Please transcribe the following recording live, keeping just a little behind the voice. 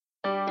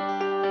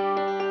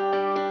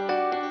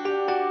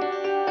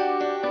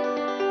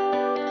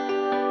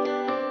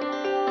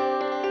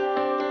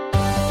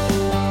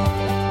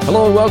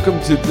Hello and welcome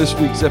to this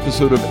week's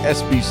episode of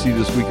SBC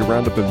This Week, a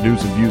roundup of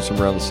news and views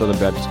from around the Southern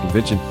Baptist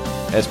Convention.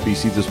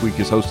 SBC This Week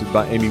is hosted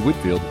by Amy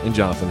Whitfield and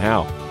Jonathan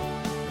Howe.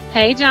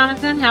 Hey,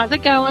 Jonathan. How's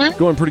it going?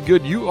 Going pretty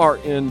good. You are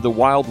in the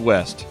Wild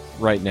West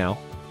right now.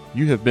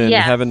 You have been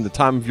having the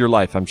time of your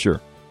life, I'm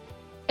sure.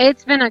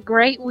 It's been a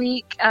great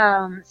week.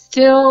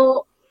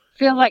 Still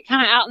feel like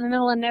kind of out in the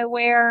middle of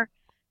nowhere.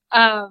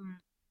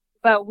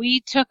 But we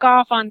took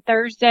off on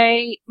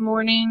Thursday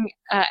morning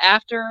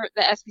after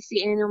the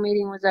SBC annual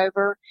meeting was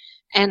over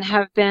and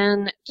have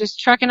been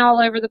just trucking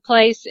all over the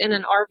place in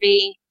an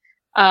RV.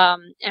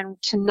 And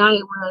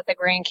tonight we're at the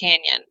Grand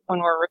Canyon when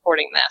we're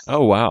recording this.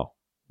 Oh, wow.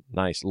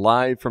 Nice.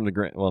 Live from the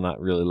Grand, well, not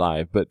really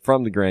live, but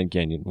from the Grand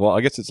Canyon. Well, I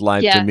guess it's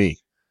live to me.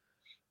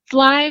 It's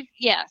live,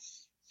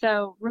 yes.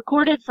 So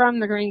recorded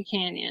from the Grand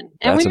Canyon.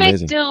 And That's we may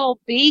amazing. still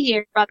be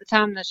here by the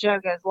time the show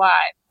goes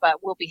live,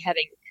 but we'll be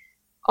heading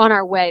on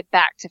our way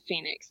back to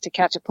Phoenix to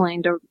catch a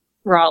plane to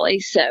Raleigh.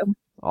 So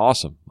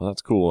awesome. Well,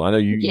 that's cool. I know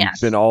you've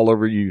been all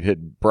over. You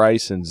hit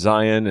Bryce and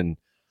Zion and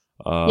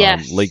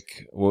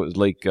Lake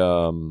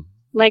Powell.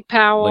 Lake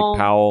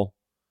Powell.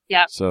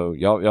 Yeah. So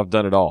y'all have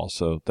done it all.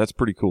 So that's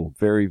pretty cool.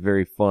 Very,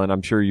 very fun.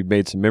 I'm sure you've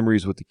made some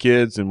memories with the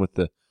kids and with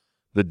the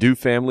Dew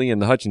family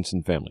and the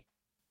Hutchinson family.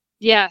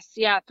 Yes.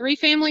 Yeah. 3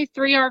 families,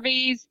 3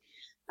 RVs,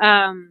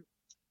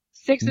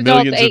 6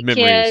 adults, 8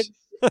 kids.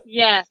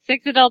 Yeah,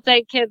 6 adults,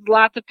 8 kids,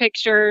 lots of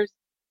pictures.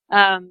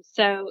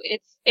 So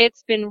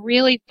it's been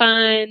really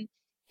fun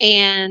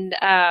and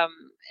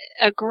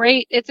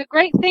it's a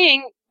great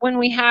thing when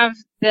we have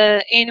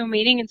the annual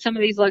meeting in some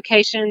of these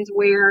locations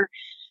where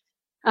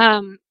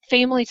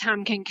family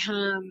time can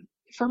come.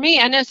 For me,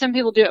 I know some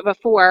people do it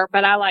before,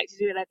 but I like to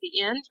do it at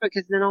the end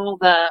because then all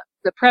the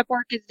prep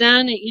work is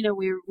done. You know,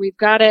 we've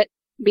got it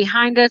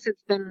behind us.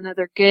 It's been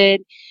another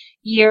good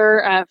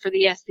year for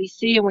the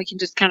SBC, and we can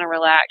just kind of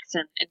relax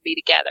and be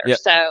together. Yep.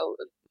 So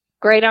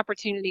great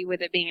opportunity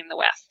with it being in the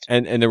West.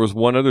 And there was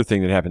one other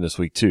thing that happened this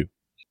week too.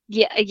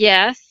 Yeah.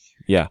 Yes.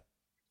 Yeah.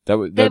 That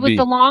was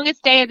the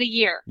longest day of the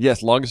year.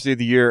 Yes, longest day of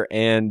the year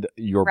and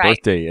your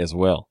birthday as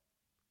well.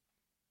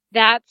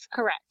 That's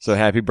correct. So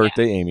happy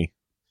birthday, Amy.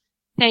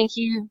 Thank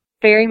you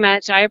very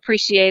much. I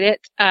appreciate it.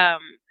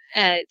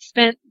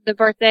 Spent the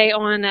birthday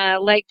on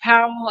Lake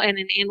Powell and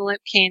in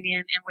Antelope Canyon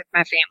and with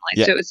my family.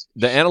 Yeah. So it was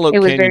the Antelope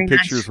Canyon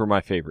pictures were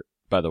my favorite,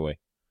 by the way.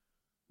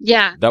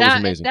 Yeah, that was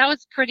amazing. That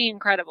was pretty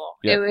incredible.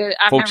 Yeah.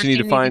 Folks, you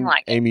need to find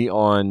Amy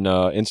on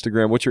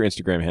Instagram. What's your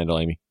Instagram handle,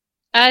 Amy?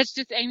 It's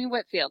just Amy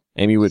Whitfield.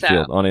 Amy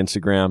Whitfield on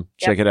Instagram.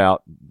 Check it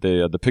out.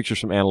 The pictures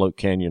from Antelope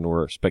Canyon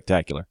were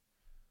spectacular.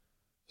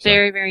 So.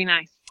 Very, very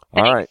nice.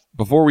 All right.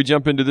 Before we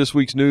jump into this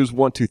week's news,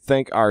 want to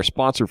thank our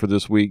sponsor for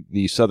this week,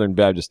 the Southern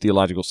Baptist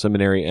Theological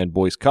Seminary and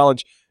Boyce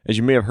College. As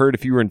you may have heard,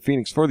 if you were in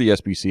Phoenix for the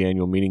SBC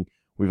annual meeting,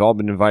 we've all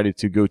been invited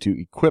to go to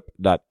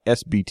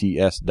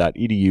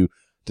equip.sbts.edu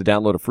to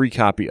download a free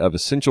copy of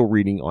Essential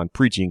Reading on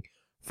Preaching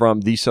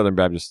from the Southern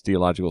Baptist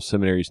Theological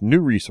Seminary's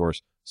new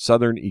resource,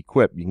 Southern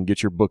Equip. You can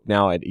get your book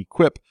now at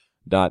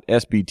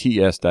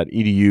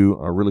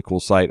equip.sbts.edu, a really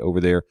cool site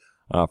over there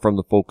from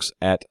the folks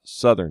at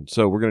Southern.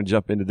 So we're going to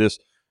jump into this.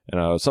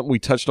 Something we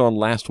touched on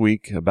last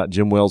week about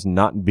Jim Wells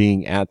not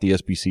being at the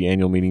SBC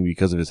annual meeting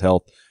because of his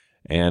health.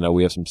 And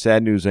we have some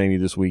sad news, Amy,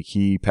 this week.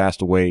 He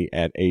passed away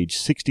at age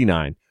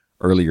 69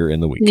 earlier in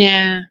the week.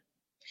 Yeah.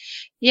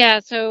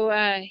 Yeah, so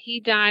he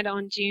died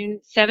on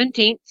June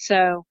 17th.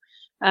 So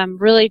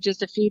really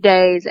just a few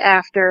days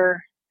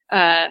after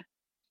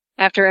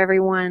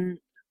everyone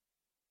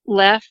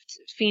left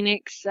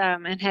Phoenix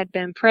and had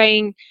been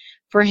praying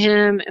for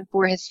him and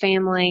for his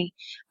family.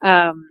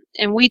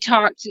 And we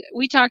talked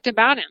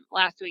about him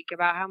last week,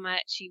 about how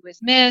much he was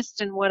missed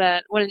and what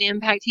an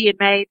impact he had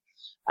made.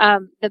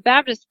 The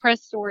Baptist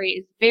Press story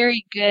is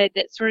very good.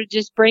 That sort of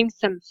just brings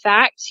some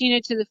facts,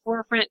 to the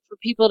forefront for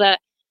people to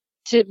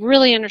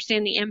really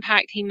understand the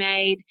impact he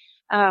made.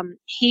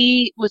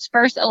 He was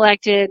first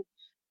elected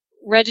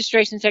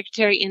registration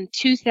secretary in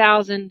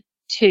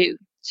 2002.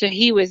 So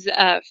he was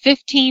a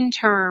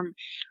 15-term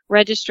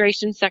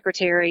registration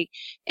secretary,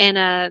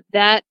 and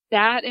that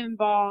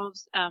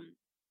involves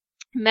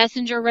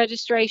messenger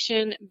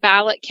registration,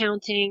 ballot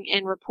counting,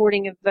 and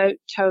reporting of vote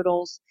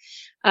totals.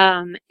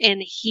 And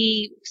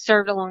he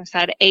served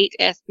alongside 8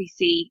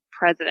 SBC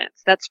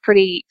presidents. That's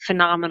pretty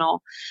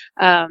phenomenal.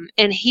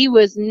 And he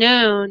was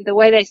known, the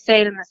way they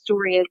say it in the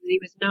story is he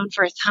was known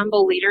for his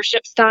humble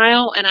leadership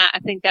style, and I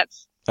think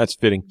that's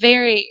fitting.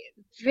 Very,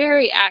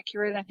 very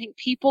accurate. I think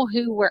people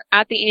who were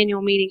at the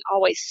annual meeting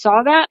always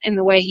saw that in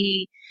the way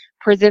he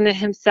presented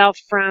himself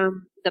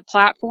from the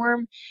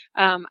platform.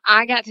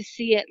 I got to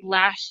see it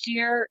last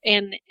year,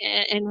 and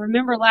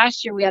remember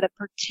last year we had a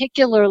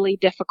particularly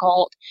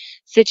difficult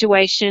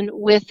situation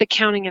with the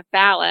counting of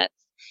ballots,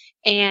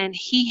 and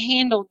he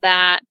handled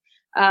that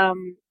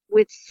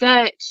with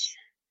such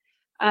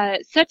a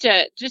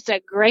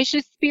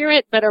gracious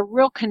spirit, but a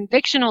real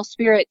convictional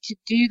spirit to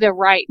do the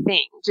right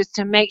thing, just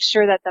to make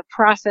sure that the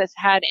process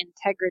had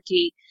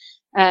integrity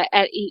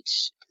at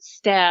each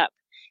step.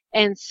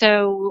 And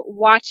so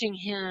watching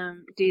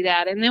him do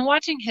that, and then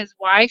watching his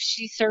wife,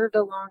 she served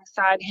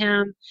alongside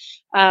him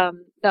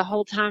the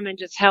whole time and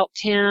just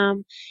helped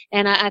him.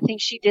 And I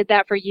think she did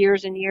that for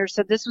years and years.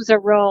 So this was a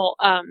real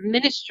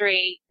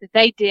ministry that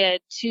they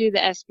did to the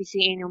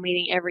SBC annual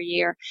meeting every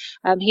year.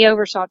 He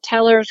oversaw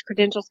tellers,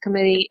 credentials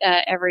committee,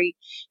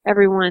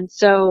 everyone.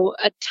 So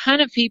a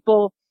ton of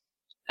people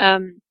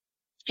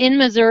in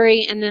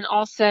Missouri, and then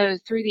also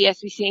through the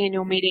SBC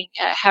annual meeting,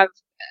 have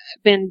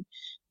been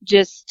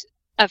just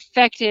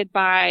affected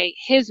by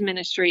his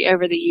ministry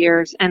over the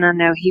years, and I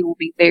know he will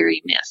be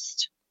very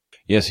missed.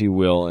 Yes, he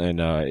will, and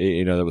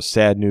that was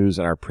sad news,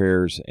 and our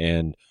prayers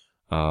and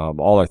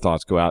all our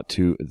thoughts go out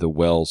to the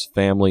Wells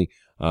family.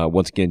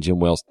 Once again, Jim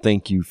Wells,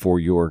 thank you for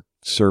your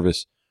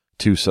service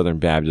to Southern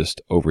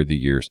Baptist over the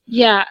years.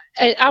 Yeah,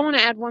 I want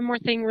to add one more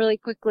thing really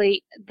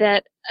quickly,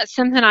 that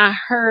something I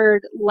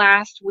heard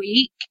last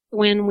week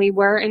when we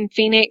were in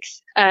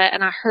Phoenix,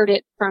 and I heard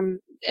it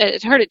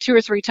 2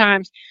 or 3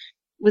 times,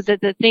 was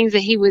that the things that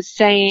he was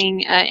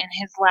saying in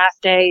his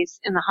last days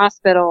in the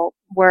hospital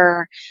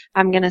were,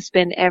 I'm going to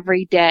spend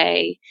every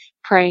day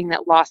praying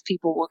that lost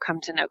people will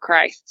come to know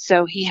Christ.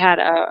 So he had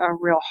a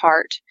real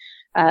heart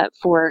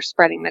for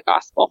spreading the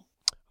gospel.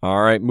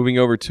 All right, moving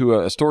over to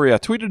a story I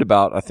tweeted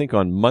about, I think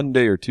on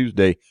Monday or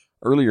Tuesday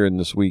earlier in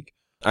this week.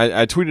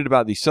 I tweeted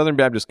about the Southern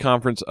Baptist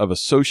Conference of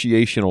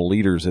Associational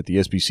Leaders at the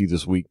SBC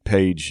This Week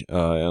page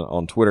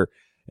on Twitter.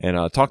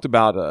 And talked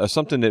about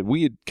something that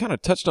we had kind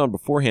of touched on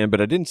beforehand,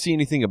 but I didn't see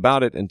anything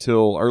about it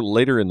until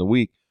later in the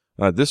week.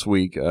 This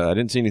week, I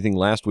didn't see anything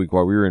last week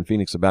while we were in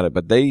Phoenix about it,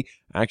 but they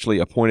actually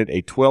appointed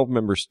a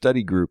 12-member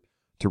study group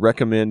to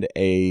recommend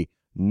a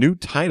new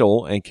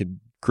title and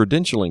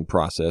credentialing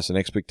process and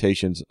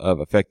expectations of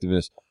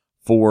effectiveness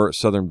for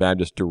Southern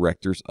Baptist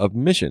Directors of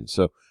Mission.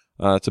 So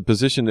it's a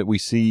position that we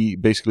see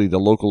basically the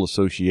local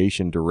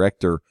association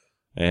director.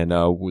 And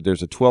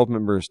there's a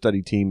 12-member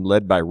study team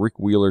led by Rick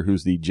Wheeler,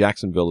 who's the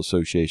Jacksonville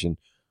Association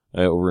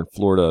over in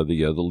Florida,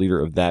 the leader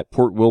of that.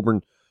 Port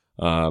Wilburn,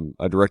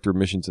 a director of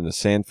missions in the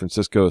San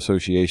Francisco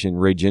Association.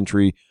 Ray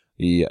Gentry,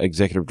 the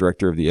executive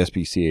director of the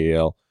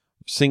SBCAL.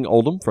 Sing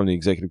Oldham from the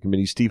executive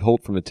committee. Steve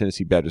Holt from the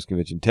Tennessee Baptist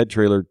Convention. Ted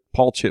Traylor,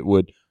 Paul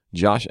Chitwood,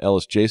 Josh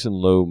Ellis, Jason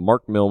Lowe,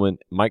 Mark Millman,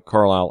 Mike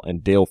Carlisle,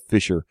 and Dale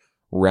Fisher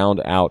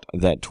round out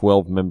that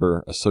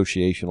 12-member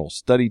associational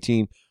study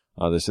team.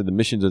 They said the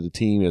missions of the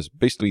team is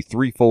basically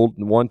threefold.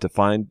 One, to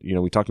find,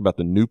 we talked about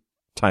the new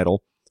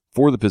title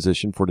for the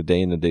position for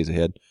today and the days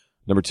ahead.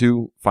 Number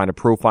 2, find a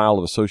profile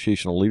of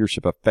associational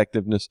leadership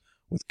effectiveness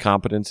with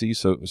competency.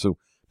 So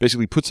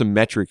basically put some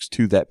metrics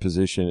to that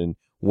position and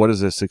what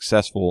does a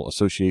successful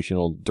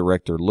associational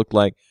director look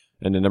like.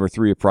 And then number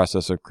 3, a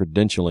process of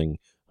credentialing,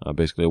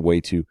 basically a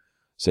way to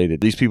say that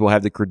these people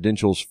have the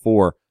credentials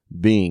for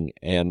being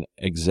an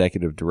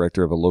executive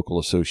director of a local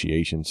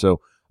association. So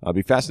it'll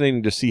be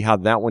fascinating to see how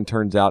that one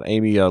turns out.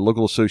 Amy,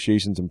 local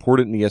association's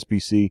important in the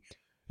SBC.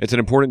 It's an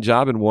important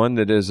job and one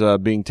that is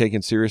being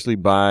taken seriously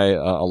by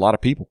a lot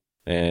of people.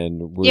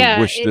 And we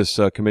wish this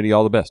committee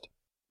all the best.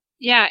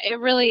 Yeah, it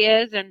really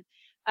is. And,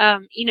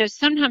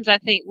 sometimes I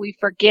think we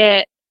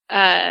forget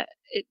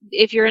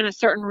if you're in a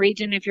certain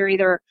region, if you're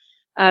either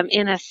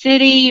in a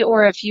city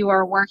or if you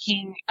are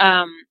working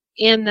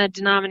in the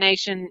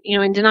denomination,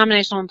 in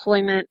denominational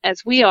employment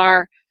as we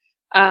are,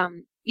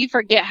 you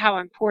forget how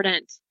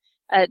important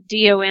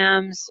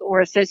DOMs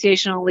or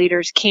associational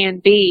leaders can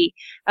be.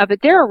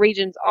 But there are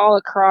regions all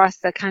across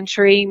the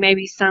country,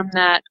 maybe some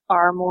that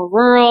are more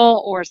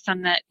rural or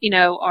some that,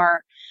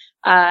 are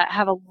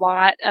have a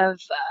lot of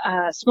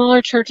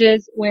smaller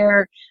churches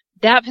where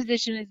that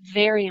position is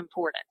very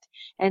important.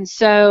 And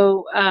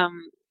so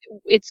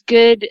it's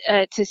good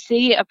to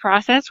see a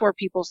process where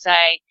people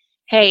say,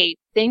 hey,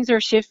 things are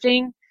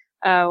shifting.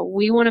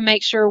 We want to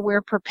make sure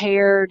we're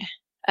prepared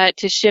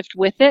to shift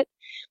with it,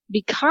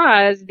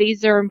 because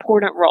these are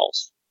important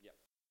roles.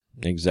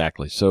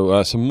 Exactly.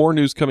 So some more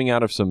news coming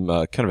out of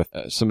some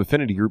some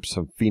affinity groups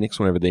from Phoenix.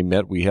 Whenever they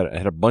met, we had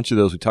a bunch of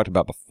those we talked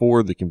about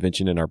before the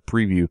convention in our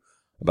preview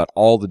about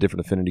all the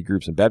different affinity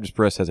groups. And Baptist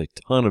Press has a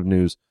ton of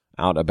news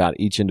out about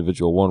each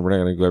individual one. We're not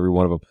going to go every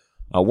one of them.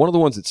 One of the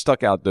ones that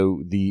stuck out,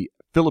 though, the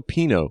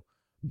Filipino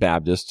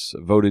Baptists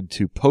voted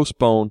to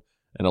postpone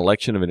an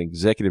election of an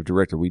executive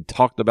director. We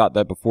talked about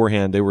that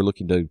beforehand. They were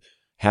looking to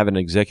have an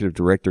executive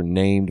director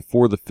named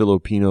for the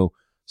Filipino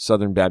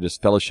Southern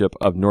Baptist Fellowship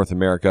of North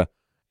America.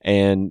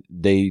 And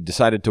they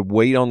decided to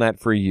wait on that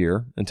for a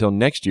year until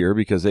next year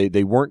because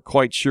they weren't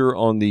quite sure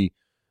on the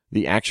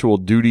actual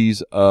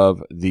duties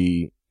of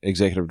the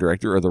executive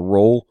director or the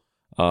role,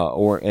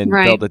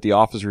 felt that the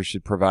officer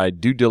should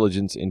provide due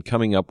diligence in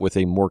coming up with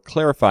a more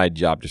clarified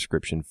job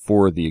description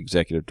for the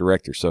executive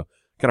director. So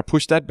kind of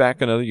push that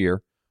back another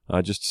year,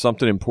 just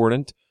something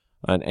important.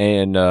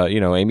 And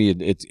Amy,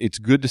 it's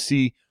good to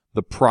see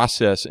the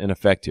process in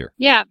effect here.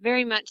 Yeah,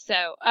 very much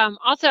so.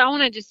 Also, I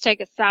want to just take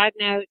a side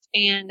note,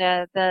 and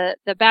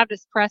the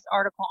Baptist Press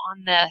article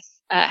on this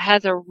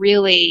has a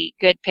really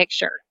good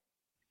picture.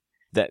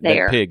 That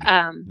pig.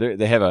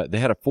 They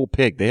had a full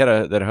pig. They had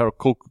a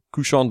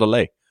cochon de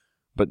lait,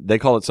 but they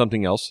call it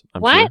something else.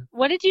 I'm What? sure.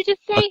 What did you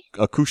just say?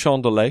 A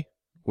cochon de lait,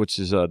 which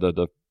is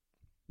the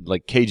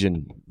like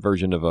Cajun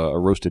version of a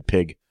roasted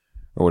pig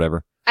or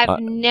whatever. I've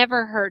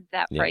never heard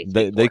that phrase.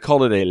 They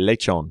call it a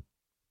lechon,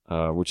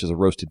 which is a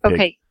roasted pig.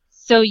 Okay,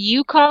 so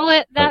you call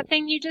it that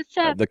thing you just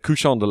said? The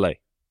cochon de lait.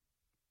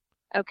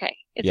 Okay,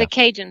 it's a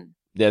Cajun.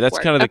 Yeah, that's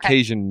word. kind of the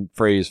Cajun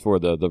phrase for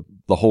the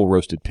whole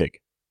roasted pig.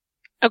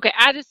 Okay,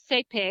 I just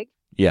say pig.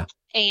 Yeah.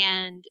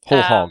 And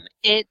whole hog.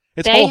 It's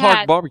whole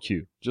hog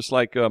barbecue, just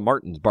like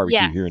Martin's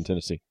barbecue here in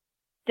Tennessee.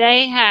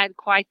 They had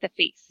quite the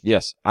feast.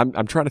 Yes,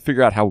 I'm trying to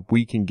figure out how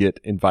we can get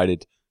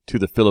invited to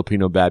the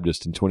Filipino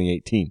Baptist in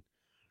 2018.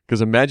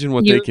 Because imagine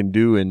what they can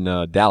do in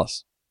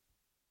Dallas.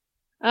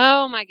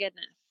 Oh my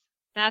goodness,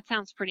 that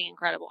sounds pretty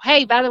incredible.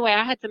 Hey, by the way,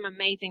 I had some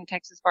amazing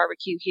Texas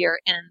barbecue here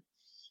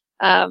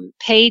in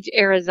Page,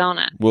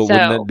 Arizona. Well,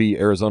 wouldn't that be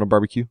Arizona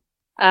barbecue?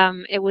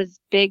 It was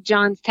Big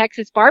John's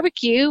Texas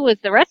Barbecue was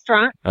the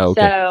restaurant. Oh,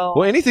 okay. So,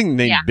 well, anything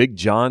named Big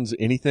John's,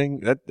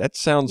 anything that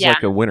sounds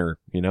like a winner,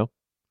 you know?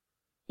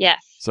 Yes.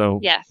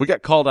 So we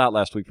got called out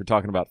last week for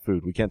talking about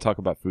food. We can't talk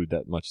about food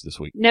that much this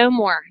week. No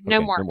more.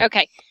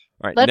 Okay.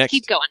 All right. Let's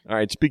keep going. All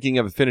right. Speaking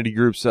of affinity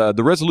groups, the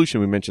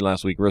resolution we mentioned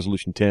last week,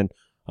 Resolution 10,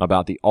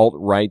 about the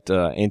alt-right,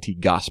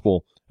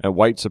 anti-gospel,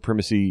 white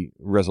supremacy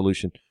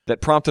resolution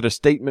that prompted a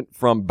statement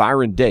from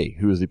Byron Day,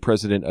 who is the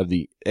president of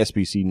the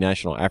SBC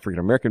National African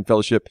American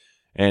Fellowship.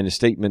 And the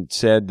statement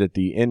said that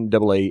the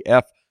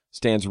NAAF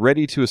stands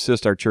ready to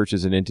assist our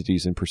churches and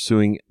entities in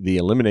pursuing the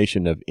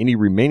elimination of any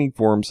remaining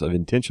forms of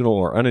intentional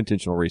or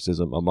unintentional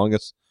racism among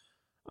us.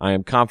 I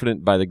am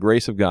confident by the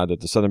grace of God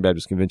that the Southern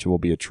Baptist Convention will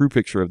be a true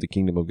picture of the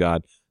kingdom of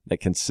God that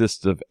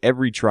consists of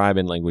every tribe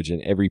and language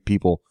and every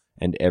people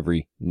and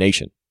every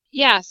nation.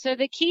 Yeah, so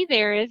the key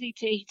there is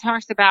he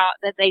talks about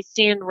that they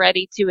stand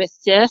ready to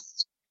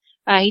assist.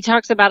 He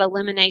talks about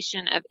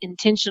elimination of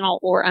intentional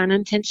or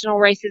unintentional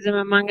racism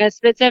among us.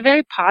 But it's a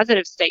very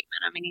positive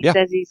statement. I mean, he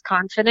says he's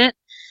confident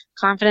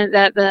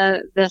that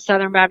the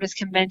Southern Baptist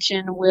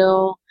Convention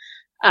will,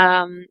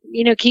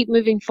 keep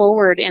moving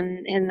forward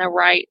in the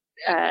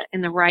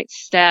right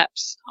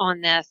steps on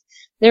this.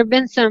 There have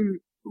been some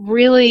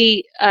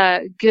really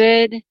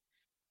good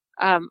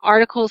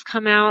articles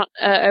come out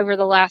over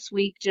the last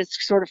week,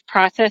 just sort of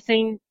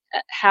processing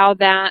how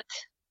that,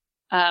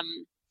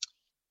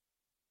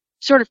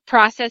 sort of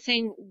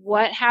processing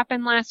what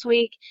happened last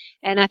week.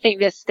 And I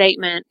think this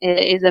statement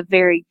is a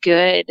very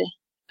good,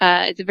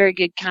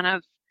 kind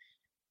of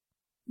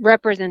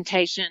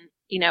representation,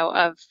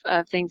 of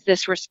things,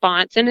 this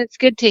response. And it's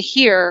good to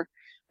hear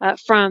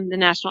from the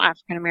National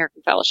African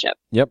American Fellowship.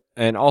 Yep.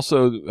 And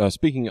also,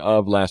 speaking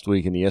of last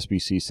week in the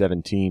SBC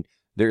 17,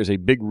 there is a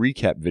big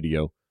recap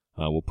video.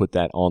 We'll put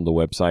that on the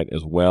website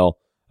as well.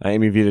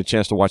 Amy, have you had a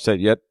chance to watch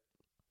that yet?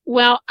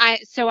 Well,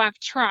 I've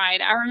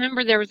tried. I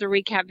remember there was a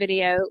recap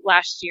video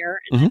last year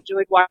and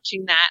enjoyed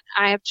watching that.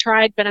 I have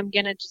tried, but I'm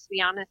going to just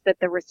be honest that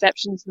the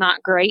reception's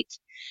not great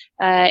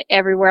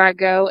everywhere I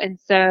go. And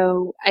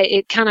so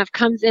it kind of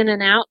comes in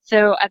and out.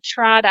 So I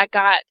tried. I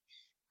got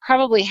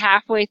probably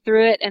halfway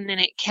through it, and then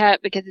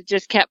because it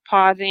just kept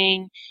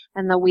pausing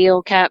and the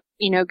wheel kept,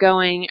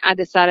 going. I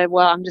decided,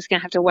 well, I'm just going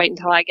to have to wait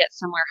until I get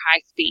somewhere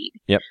high speed.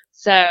 Yep.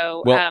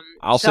 So,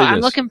 I'm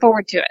looking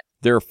forward to it.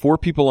 There are 4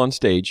 people on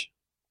stage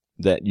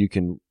that you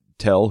can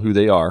tell who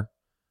they are,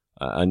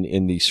 and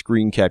in the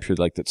screen capture,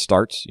 like that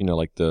starts,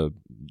 like the,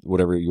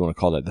 whatever you want to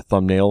call that, the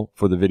thumbnail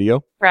for the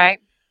video. Right.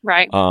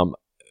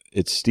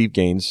 It's Steve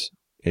Gaines,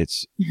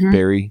 it's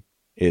Barry,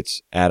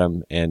 it's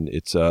Adam, and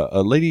it's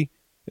a lady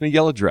in a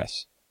yellow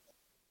dress.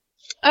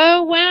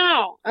 Oh,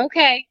 wow.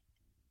 Okay.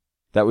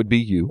 That would be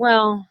you.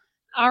 Well,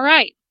 all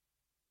right.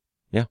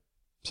 Yeah.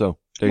 So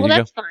there you go. Well,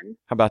 that's fun.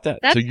 How about that?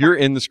 So you're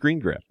in the screen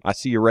grab. I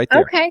see you right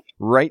there. Okay.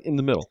 Right in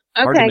the middle.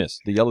 Okay. Hard to miss.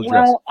 The yellow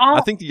dress.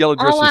 I think the yellow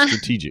dress was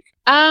strategitic.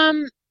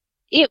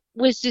 It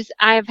was just,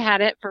 I've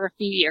had it for a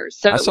few years.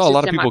 So I saw a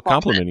lot of people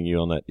complimenting you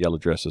on that yellow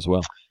dress as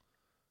well.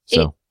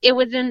 So it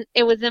was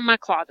in my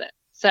closet.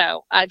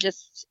 So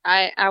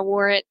I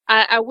wore it.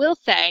 I will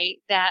say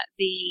that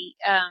the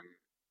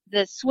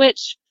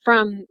switch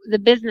from the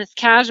business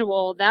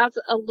casual, that's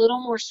a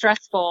little more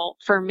stressful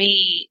for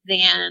me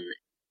than,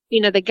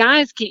 the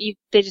guys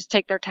they just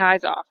take their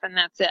ties off and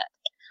that's it.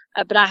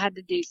 But I had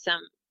to do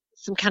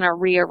some kind of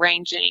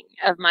rearranging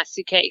of my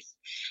suitcase.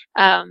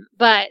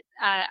 But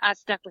I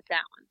stuck with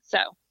that one.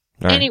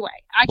 So anyway,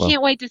 I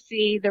can't wait to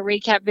see the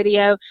recap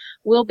video.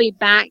 We'll be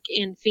back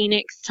in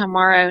Phoenix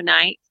tomorrow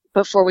night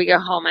before we go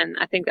home, and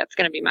I think that's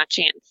going to be my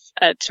chance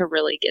to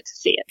really get to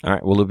see it. All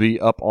right. Well, it'll be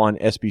up on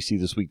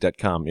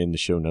sbcthisweek.com in the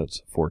show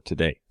notes for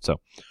today. So,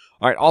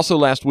 all right. Also,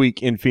 last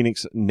week in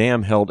Phoenix,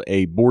 NAM held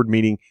a board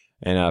meeting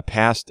and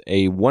passed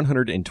a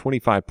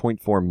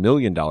 $125.4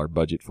 million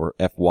budget for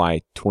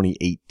FY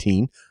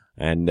 2018.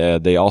 And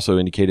they also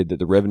indicated that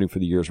the revenue for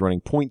the year is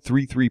running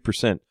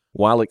 0.33%,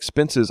 while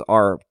expenses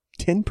are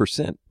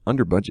 10%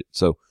 under budget.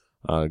 So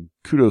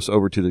kudos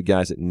over to the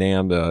guys at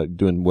NAM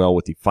doing well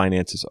with the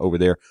finances over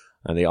there.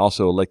 And they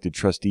also elected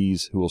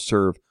trustees who will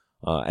serve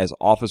as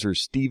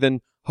officers.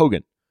 Stephen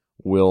Hogan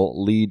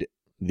will lead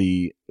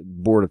the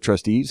board of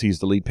trustees. He's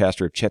the lead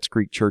pastor of Chetts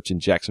Creek Church in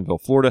Jacksonville,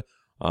 Florida.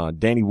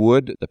 Danny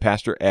Wood, the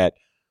pastor at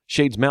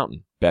Shades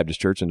Mountain Baptist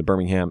Church in the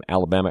Birmingham,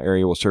 Alabama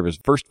area, will serve as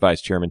first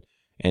vice chairman.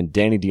 And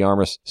Danny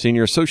DeArmas,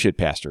 senior associate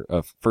pastor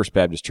of First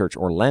Baptist Church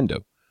Orlando,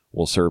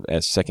 will serve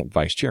as second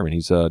vice chairman.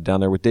 He's down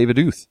there with David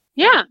Uth.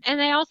 Yeah, and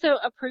they also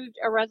approved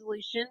a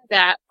resolution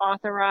that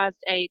authorized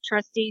a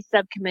trustee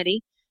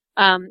subcommittee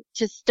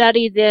to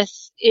study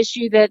this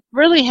issue that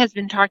really has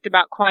been talked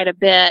about quite a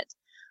bit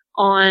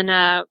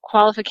on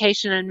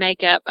qualification and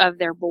makeup of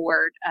their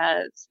board,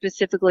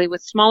 specifically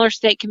with smaller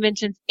state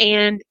conventions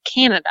and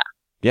Canada.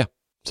 Yeah,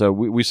 so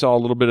we saw a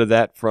little bit of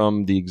that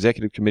from the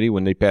executive committee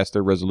when they passed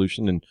their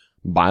resolution and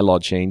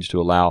bylaw change to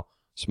allow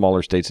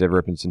smaller states to have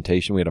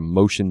representation. We had a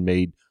motion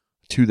made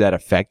to that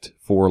effect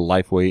for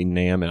Lifeway,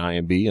 NAM, and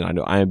IMB. And I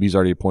know IMB's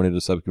already appointed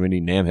a subcommittee.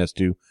 NAM has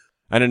too.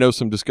 And I know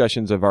some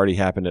discussions have already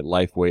happened at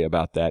Lifeway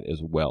about that as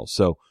well.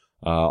 So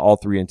all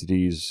three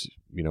entities,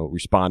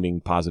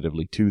 responding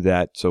positively to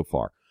that so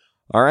far.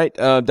 All right,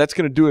 that's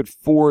going to do it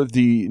for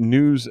the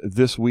news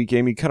this week,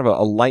 Amy. Kind of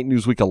a light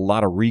news week, a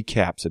lot of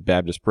recaps at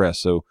Baptist Press.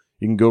 So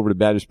you can go over to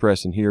Baptist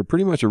Press and hear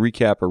pretty much a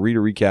recap or read a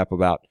recap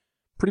about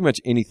pretty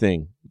much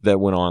anything that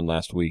went on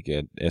last week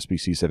at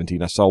SBC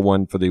 17. I saw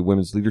one for the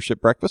Women's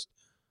Leadership Breakfast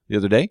the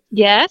other day.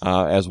 Yes.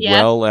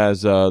 Well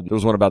as there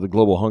was one about the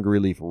Global Hunger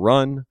Relief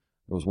Run.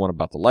 There was one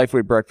about the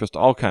Lifeway Breakfast,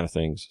 all kind of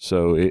things.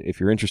 So if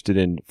you're interested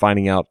in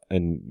finding out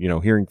and,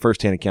 hearing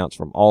firsthand accounts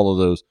from all of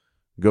those,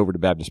 go over to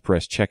Baptist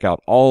Press, check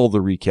out all the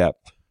recap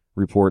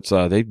reports.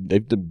 They've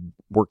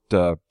worked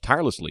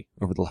tirelessly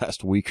over the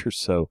last week or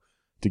so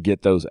to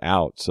get those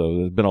out. So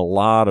there's been a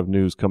lot of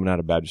news coming out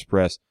of Baptist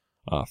Press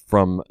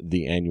from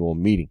the annual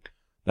meeting.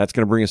 That's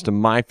going to bring us to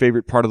my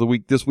favorite part of the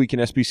week this week in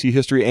SBC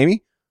history.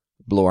 Amy,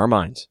 blow our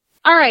minds.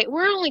 All right,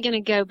 we're only going to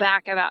go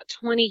back about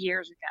 20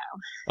 years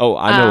ago. Oh,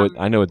 I know it.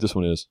 I know what this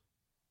one is.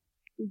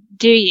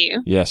 Do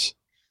you? Yes.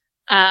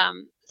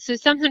 So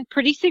something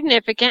pretty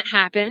significant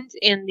happened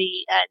in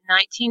the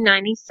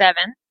 1997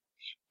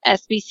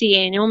 SBC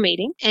annual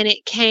meeting, and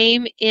it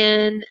came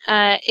in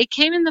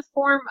the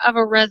form of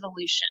a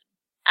resolution,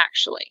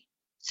 actually.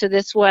 So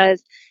this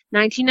was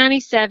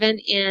 1997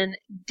 in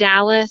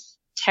Dallas,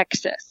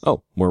 Texas.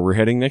 Oh, where we're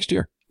heading next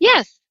year.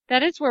 Yes.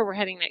 That is where we're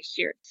heading next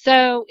year.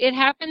 So it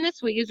happened this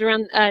week. It was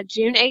around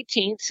June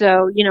 18th.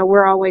 So,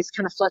 we're always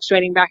kind of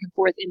fluctuating back and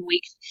forth in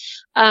weeks.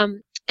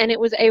 And it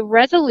was a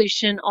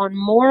resolution on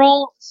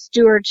moral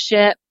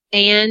stewardship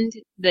and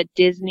the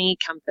Disney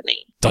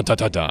company. Dun, dun,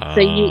 dun, dun.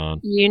 So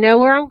you know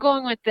where I'm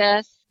going with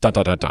this. Dun,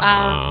 dun, dun,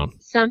 dun.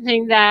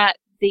 Something that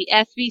the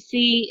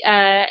SBC,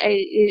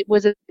 it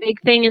was a big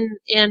thing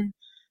in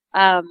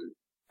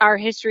our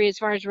history as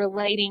far as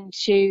relating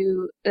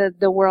to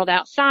the world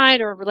outside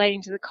or relating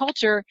to the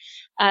culture.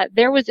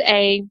 There was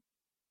a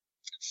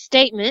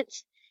statement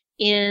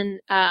in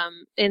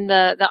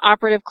the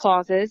operative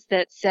clauses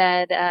that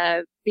said,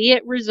 be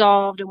it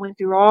resolved, and went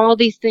through all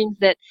these things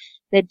that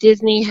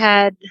Disney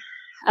had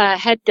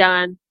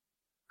done,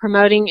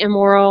 promoting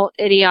immoral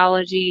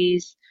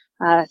ideologies,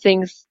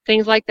 things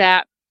like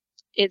that.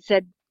 It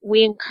said,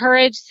 we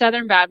encourage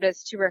Southern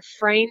Baptists to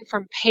refrain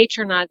from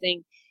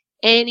patronizing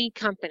any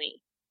company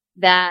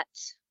that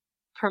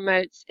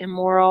promotes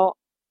immoral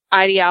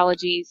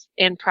ideologies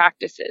and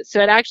practices.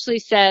 So it actually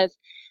says,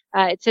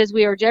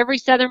 we urge every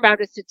Southern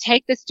Baptist to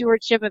take the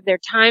stewardship of their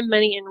time,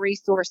 money, and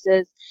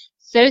resources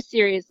so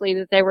seriously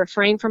that they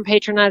refrain from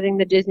patronizing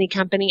the Disney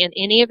company and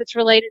any of its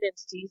related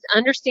entities,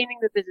 understanding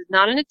that this is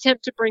not an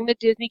attempt to bring the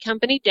Disney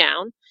company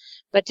down,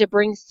 but to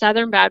bring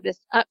Southern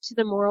Baptists up to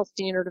the moral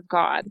standard of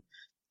God.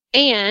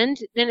 And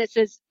then it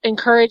says,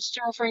 encouraged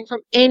to refrain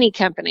from any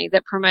company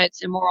that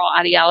promotes immoral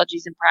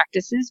ideologies and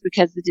practices,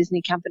 because the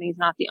Disney company is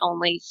not the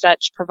only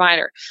such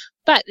provider.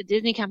 But the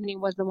Disney company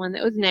was the one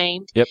that was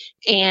named. Yep.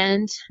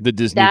 And the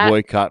Disney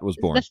boycott was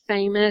born. The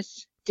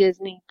famous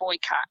Disney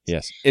boycott.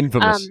 Yes.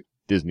 Infamous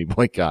Disney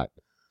boycott.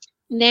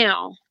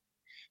 Now,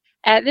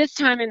 at this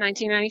time in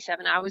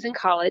 1997, I was in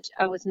college.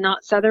 I was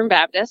not Southern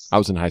Baptist. I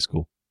was in high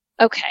school.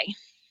 Okay.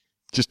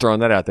 Just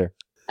throwing that out there.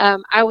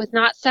 I was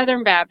not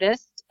Southern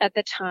Baptist at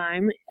the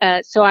time.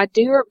 So I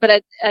do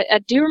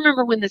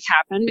remember when this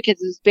happened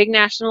because it was big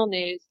national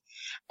news.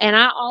 And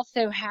I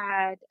also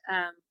had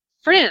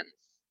friends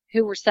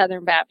who were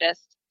Southern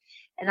Baptist,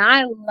 and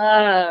I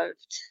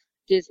loved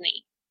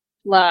Disney.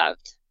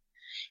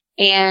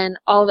 And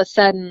all of a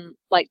sudden,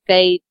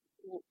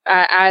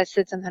 I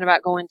said something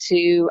about going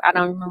to, I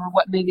don't remember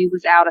what movie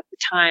was out at the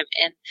time,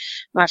 and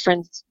my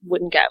friends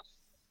wouldn't go.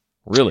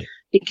 Really?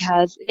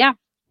 Because, yeah.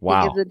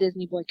 Wow. Because of the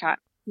Disney boycott.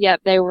 Yeah,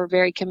 they were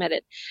very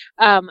committed.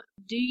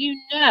 Do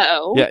you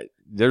know? Yeah,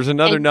 there's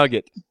another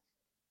nugget.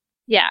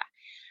 Yeah.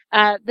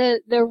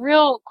 The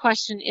real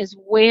question is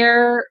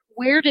where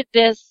did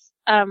this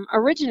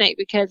originate?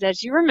 Because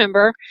as you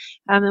remember,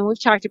 and we've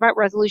talked about,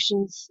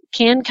 resolutions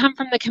can come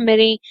from the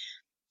committee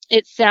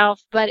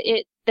itself, but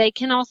they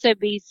can also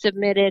be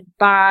submitted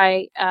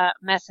by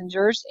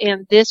messengers,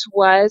 and this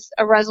was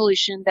a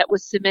resolution that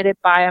was submitted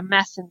by a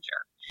messenger.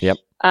 Yep.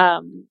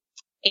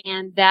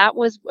 And that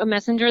was a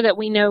messenger that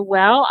we know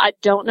well. I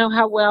don't know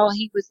how well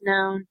he was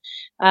known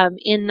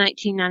in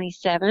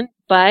 1997,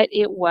 but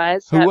it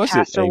was Who was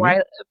it,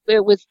 Amy?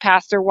 It was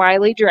Pastor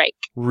Wiley Drake.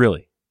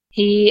 Really?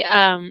 He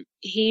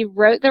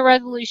wrote the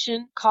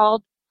resolution,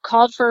 called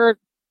for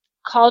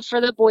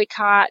the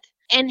boycott.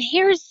 And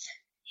here's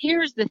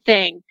the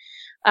thing.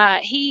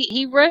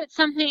 He wrote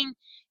something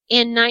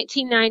in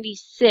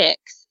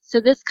 1996.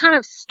 So this kind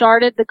of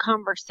started the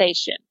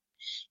conversation.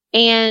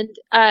 And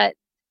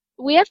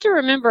we have to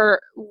remember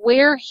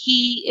where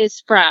he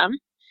is from.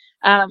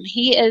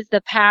 He is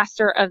the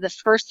pastor of the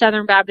First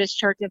Southern Baptist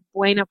Church of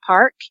Buena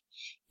Park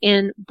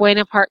in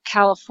Buena Park,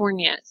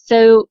 California.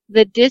 So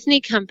the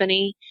Disney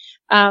company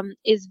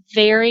is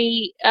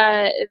very,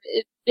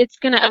 it's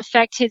going to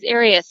affect his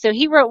area. So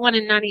he wrote one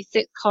in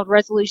 96 called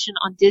Resolution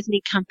on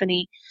Disney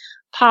Company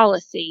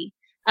Policy.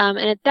 And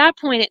at that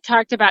point, it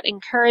talked about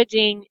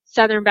encouraging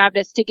Southern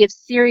Baptists to give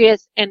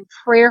serious and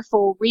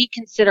prayerful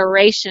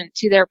reconsideration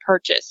to their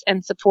purchase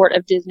and support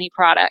of Disney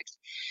products,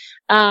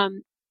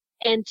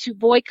 and to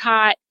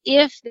boycott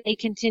if they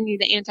continue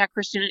the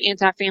anti-Christian and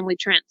anti-family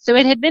trends. So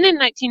it had been in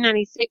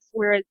 1996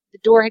 where the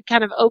door had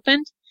kind of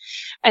opened,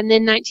 and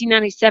then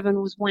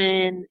 1997 was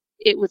when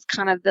it was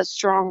kind of the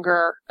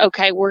stronger,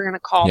 okay, we're going to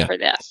call for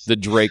this. The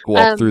Drake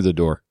walked through the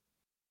door.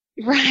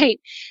 Right.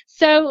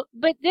 So,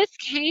 but this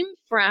came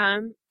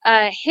from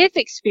his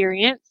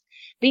experience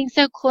being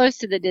so close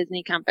to the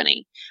Disney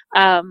company,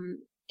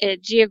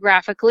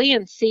 geographically,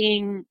 and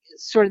seeing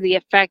sort of the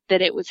effect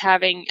that it was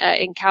having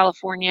in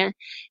California.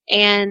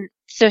 And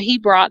so he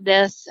brought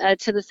this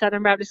to the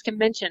Southern Baptist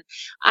Convention.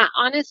 I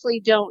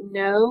honestly don't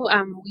know.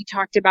 We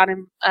talked about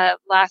him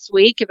last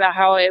week about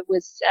how it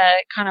was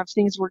kind of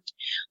things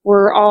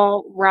were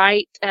all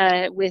right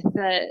with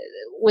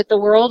the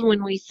world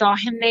when we saw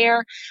him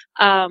there.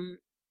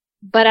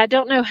 But I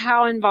don't know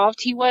how involved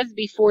he was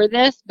before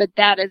this. But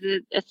that is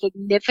a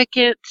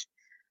significant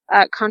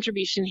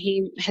contribution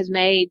he has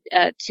made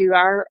to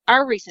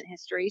our recent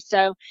history.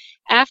 So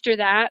after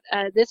that,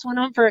 this went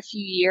on for a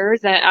few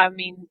years. I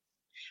mean,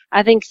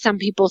 I think some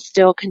people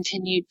still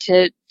continue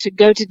to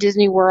go to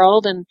Disney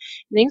World and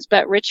things,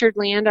 but Richard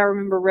Land, I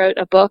remember, wrote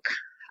a book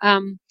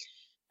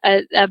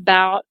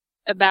about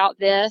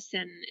this,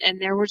 and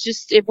there was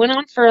just, it went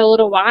on for a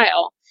little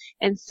while.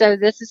 And so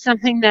this is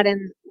something that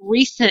in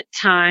recent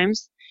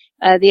times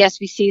the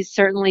SBC has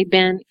certainly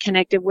been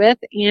connected with,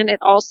 and it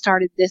all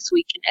started this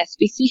week in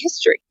SBC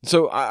history.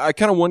 So I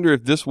kind of wonder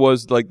if this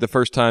was like the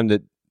first time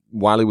that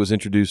Wiley was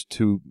introduced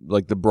to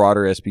like the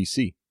broader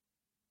SBC.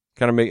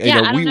 Kind of make,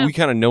 we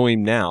kind of know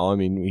him now. I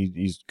mean,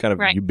 he's kind of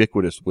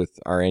ubiquitous with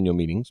our annual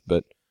meetings,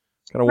 but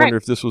kind of wonder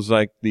if this was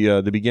like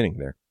the beginning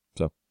there.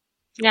 So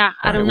yeah,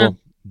 I don't know. Well,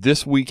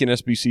 this week in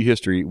SBC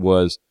history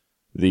was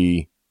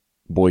the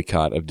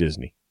boycott of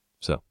Disney.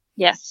 So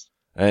yes,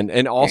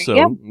 and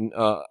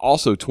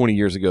also 20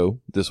 years ago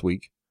this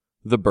week,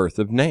 the birth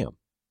of NAMM,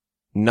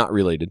 not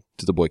related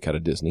to the boycott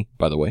of Disney,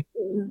 by the way.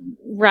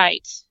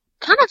 Right.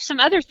 Kind of some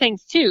other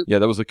things too. Yeah,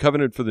 that was the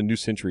Covenant for the New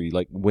Century,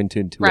 like went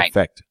into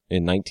effect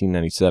in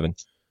 1997.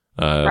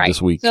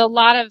 This week. So a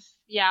lot of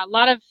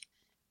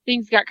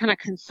things got kind of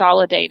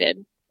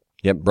consolidated.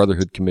 Yep,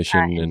 Brotherhood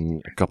Commission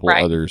and a couple of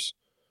others.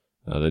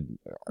 The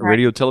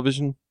Radio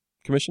Television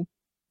Commission.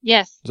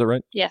 Yes. Is that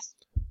right? Yes.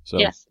 So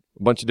a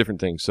bunch of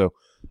different things. So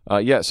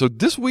so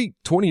this week,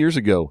 20 years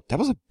ago, that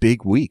was a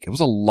big week. It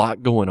was a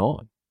lot going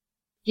on.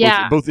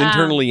 Yeah, both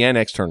internally and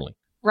externally.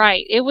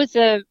 Right. It was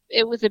a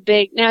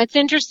big. Now it's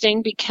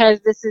interesting because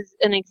this is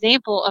an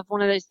example of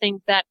one of those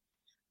things that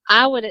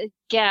I would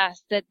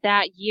guess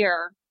that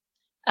year,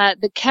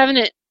 the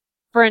Covenant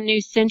for a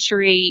New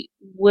Century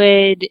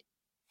would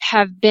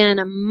have been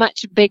a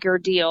much bigger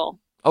deal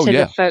to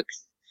the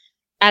folks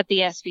at the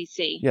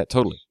SBC. Yeah,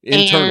 totally.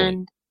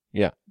 Internally.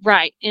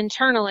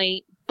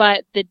 Internally,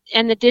 but the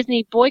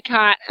Disney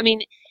boycott, I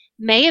mean,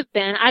 may have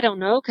been, I don't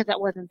know because I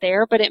wasn't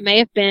there, but it may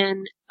have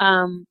been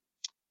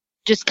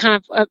just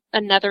kind of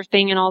another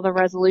thing in all the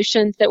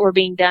resolutions that were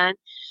being done.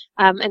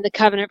 And the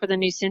Covenant for the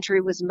New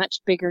Century was a much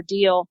bigger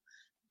deal.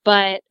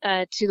 But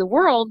to the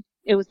world,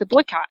 it was the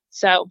boycott.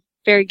 So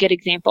very good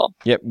example.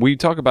 Yeah, we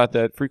talk about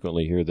that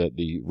frequently here, that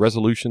the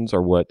resolutions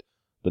are what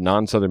the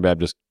non-Southern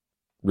Baptists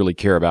really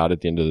care about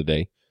at the end of the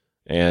day.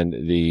 And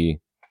the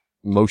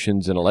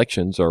motions and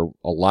elections are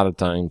a lot of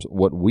times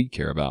what we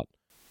care about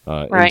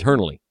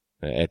internally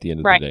at the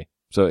end of the day.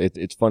 So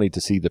it's funny to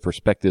see the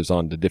perspectives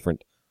on the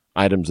different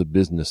items of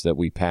business that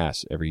we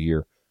pass every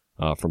year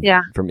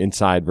from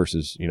inside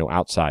versus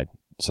outside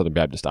Southern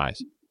Baptist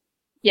eyes.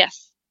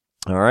 Yes.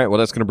 All right. Well,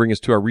 that's going to bring us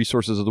to our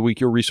resources of the week.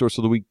 Your resource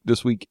of the week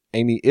this week,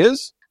 Amy,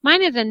 is?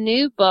 Mine is a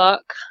new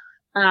book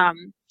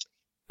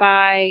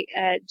by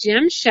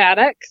Jim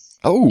Shaddix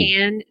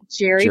and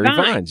Jerry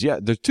Vines. Yeah,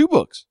 there's two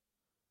books.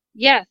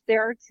 Yes,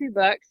 there are two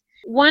books.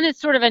 One is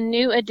sort of a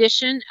new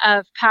edition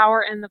of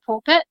Power in the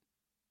Pulpit,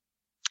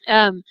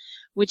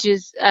 which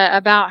is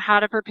about how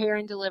to prepare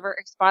and deliver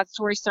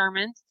expository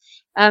sermons.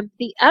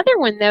 The other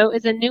one, though,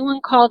 is a new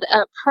one called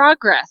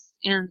Progress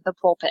in the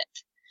Pulpit.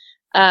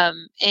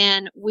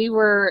 And we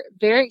were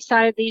very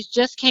excited. These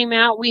just came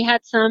out. We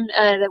had some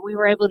that we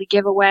were able to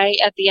give away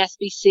at the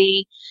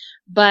SBC,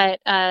 but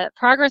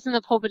Progress in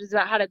the Pulpit is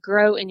about how to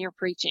grow in your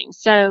preaching.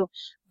 So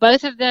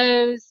both of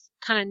those,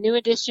 kind of new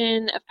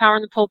edition of Power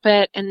in the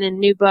Pulpit and then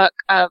new book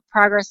of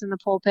Progress in the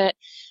Pulpit,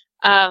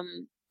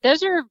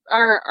 those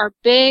are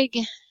big.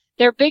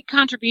 They're big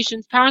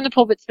contributions. Power in the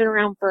Pulpit's been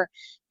around for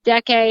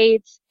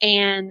decades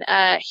and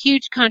a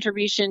huge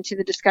contribution to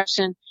the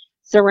discussion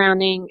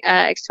surrounding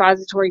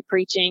expository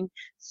preaching.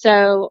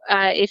 So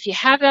if you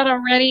have that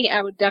already,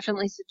 I would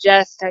definitely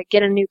suggest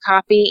get a new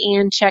copy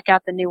and check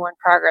out the new one,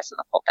 Progress in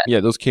the Pulpit. Yeah,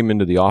 those came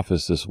into the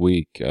office this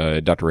week,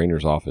 Dr.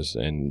 Rayner's office,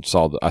 and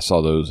I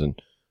saw those, and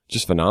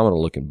just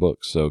phenomenal looking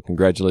books. So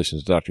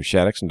congratulations to Dr.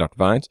 Shaddix and Dr.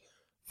 Vines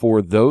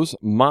for those.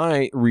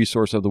 My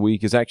resource of the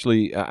week is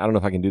actually, I don't know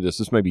if I can do this.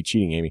 This may be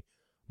cheating, Amy,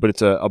 but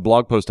it's a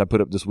blog post I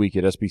put up this week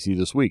at SBC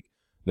This Week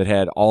that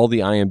had all the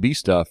IMB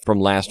stuff from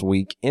last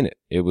week in it.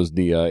 It was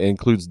it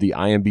includes the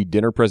IMB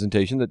dinner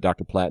presentation that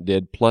Dr. Platt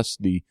did, plus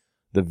the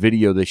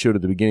video they showed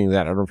at the beginning of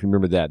that. I don't know if you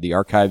remember that, the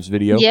archives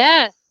video.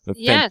 Yes. A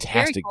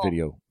fantastic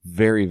video.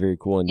 Very, very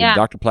cool. And then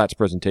Dr. Platt's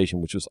presentation,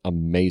 which was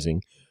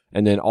amazing.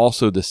 And then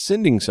also the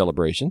sending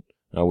celebration,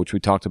 which we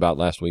talked about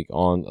last week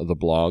on the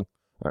blog,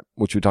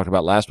 which we talked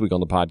about last week on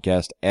the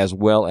podcast, as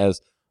well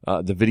as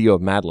the video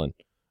of Madeline.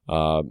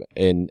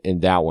 In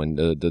that one,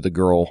 the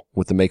girl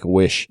with the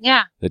Make-A-Wish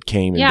that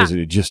came and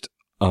visited, just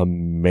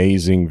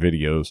amazing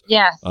videos.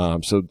 Yes.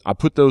 So I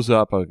put those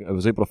up. I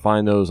was able to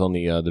find those on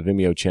the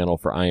Vimeo channel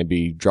for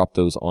IMB, drop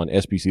those on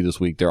SBC This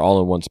Week. They're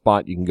all in one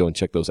spot. You can go and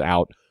check those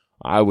out.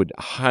 I would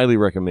highly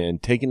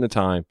recommend taking the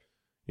time,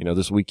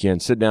 this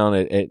weekend, sit down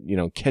at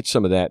catch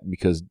some of that,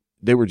 because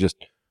they were just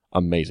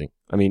amazing.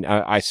 I mean,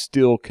 I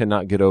still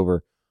cannot get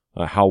over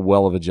how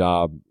well of a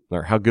job,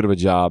 or how good of a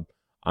job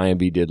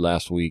IMB did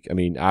last week. I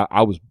mean,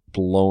 I was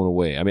blown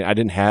away. I mean, I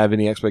didn't have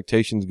any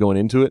expectations going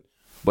into it,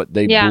 but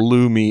they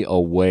blew me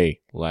away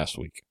last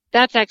week.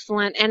 That's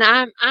excellent. And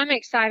I'm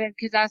excited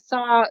because I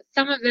saw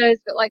some of those,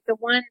 but like the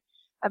one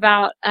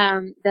about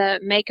the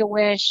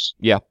Make-A-Wish.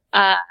 Yeah.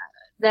 That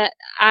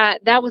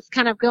was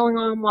kind of going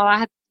on while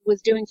I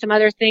was doing some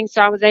other things,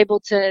 so I was able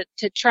to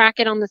track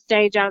it on the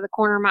stage out of the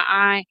corner of my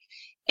eye,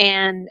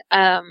 and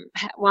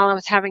while I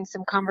was having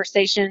some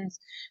conversations.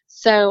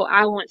 So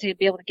I want to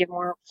be able to give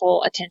more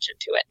full attention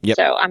to it. Yep.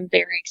 So I'm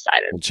very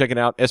excited. Well, check it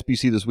out,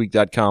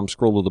 sbcthisweek.com.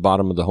 Scroll to the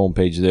bottom of the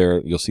homepage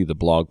there. You'll see the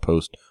blog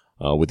post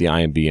with the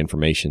IMB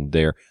information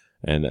there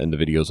and the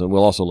videos. And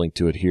we'll also link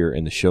to it here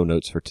in the show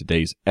notes for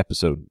today's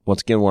episode.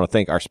 Once again, I want to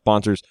thank our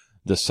sponsors,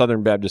 the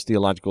Southern Baptist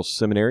Theological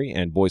Seminary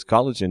and Boys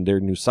College, and their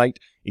new site,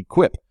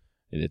 Equip.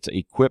 And it's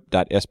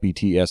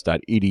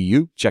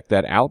equip.sbts.edu. Check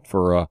that out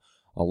for a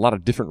lot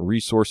of different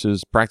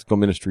resources, practical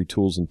ministry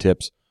tools and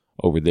tips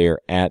over there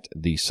at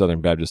the Southern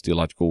Baptist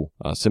Theological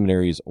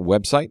Seminary's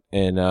website.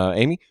 And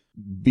Amy,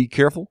 be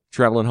careful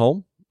traveling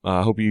home.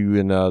 I hope you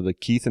and the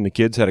Keith and the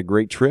kids had a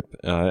great trip.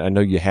 I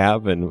know you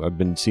have, and I've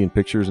been seeing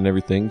pictures and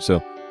everything.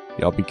 So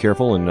y'all be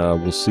careful, and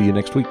we'll see you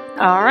next week.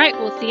 All right.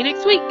 We'll see you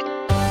next week.